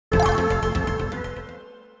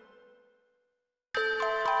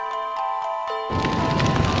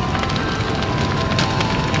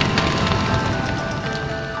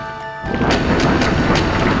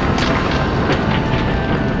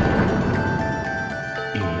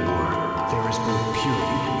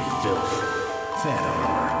purity and filth. That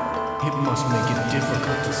armor, it must make it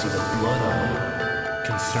difficult to see the blood on you.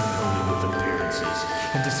 Concerned only with appearances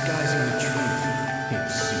and disguising the truth, it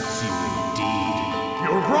suits you indeed.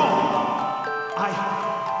 You're wrong!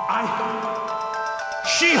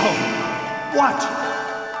 She-Hulk! What?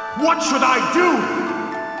 What should I do?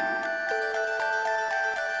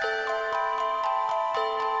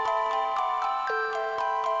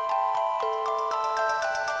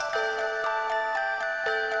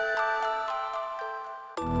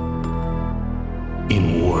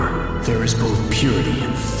 In war, there is both purity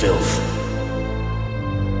and filth.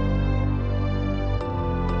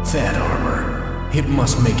 That armor, it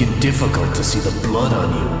must make it difficult to see the blood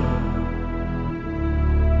on you.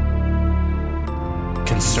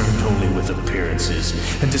 Concerned only with appearances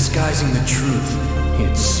and disguising the truth,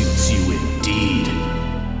 it suits you indeed.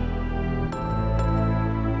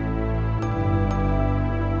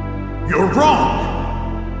 You're wrong!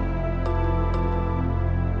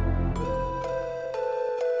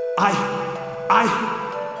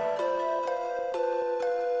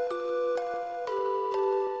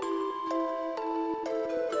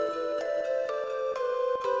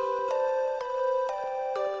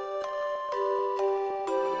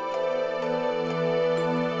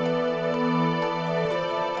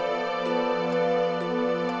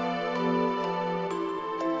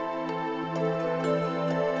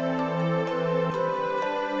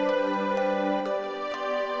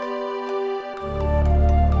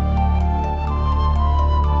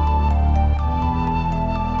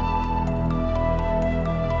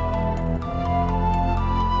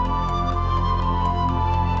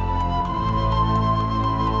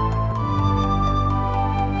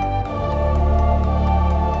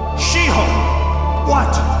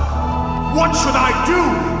 What should I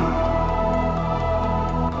do?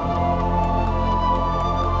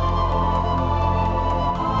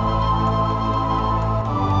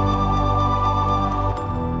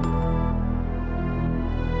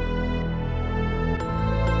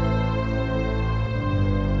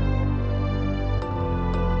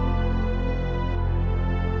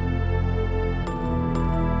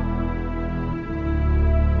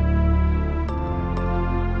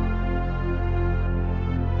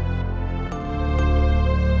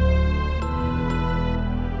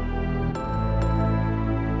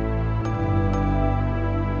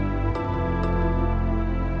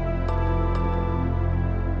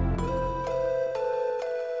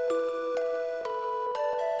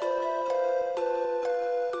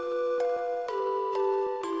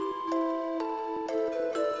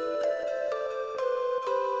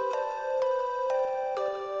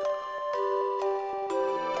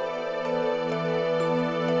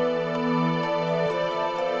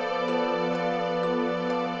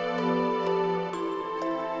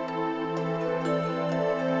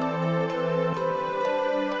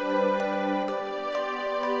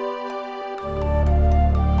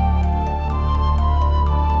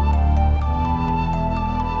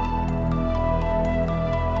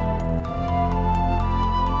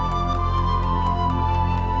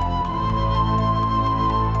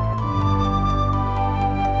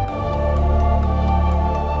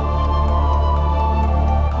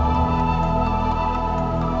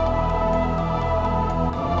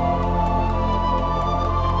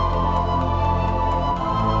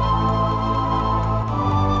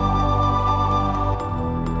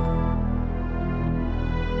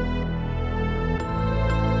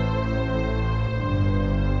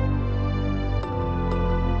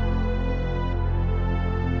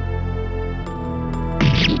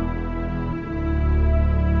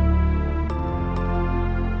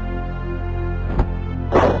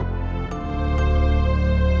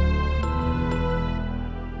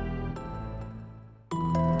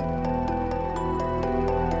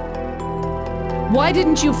 Why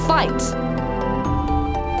didn't you fight?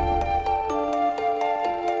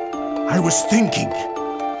 I was thinking.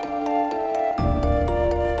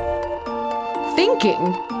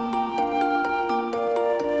 Thinking?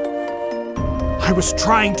 I was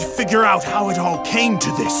trying to figure out how it all came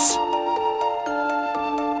to this.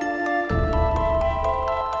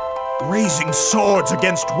 Raising swords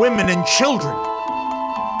against women and children.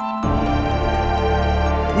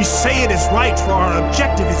 We say it is right, for our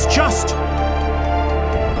objective is just.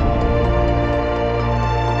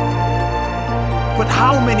 But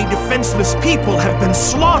how many defenseless people have been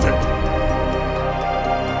slaughtered?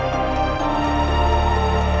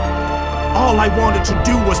 All I wanted to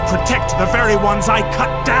do was protect the very ones I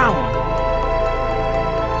cut down.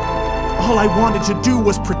 All I wanted to do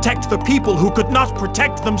was protect the people who could not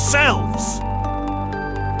protect themselves.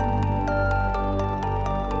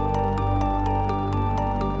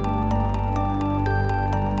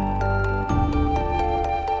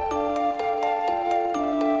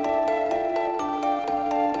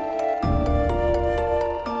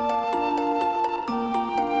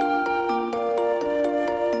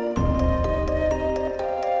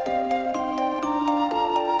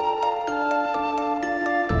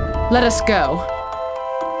 Let us go.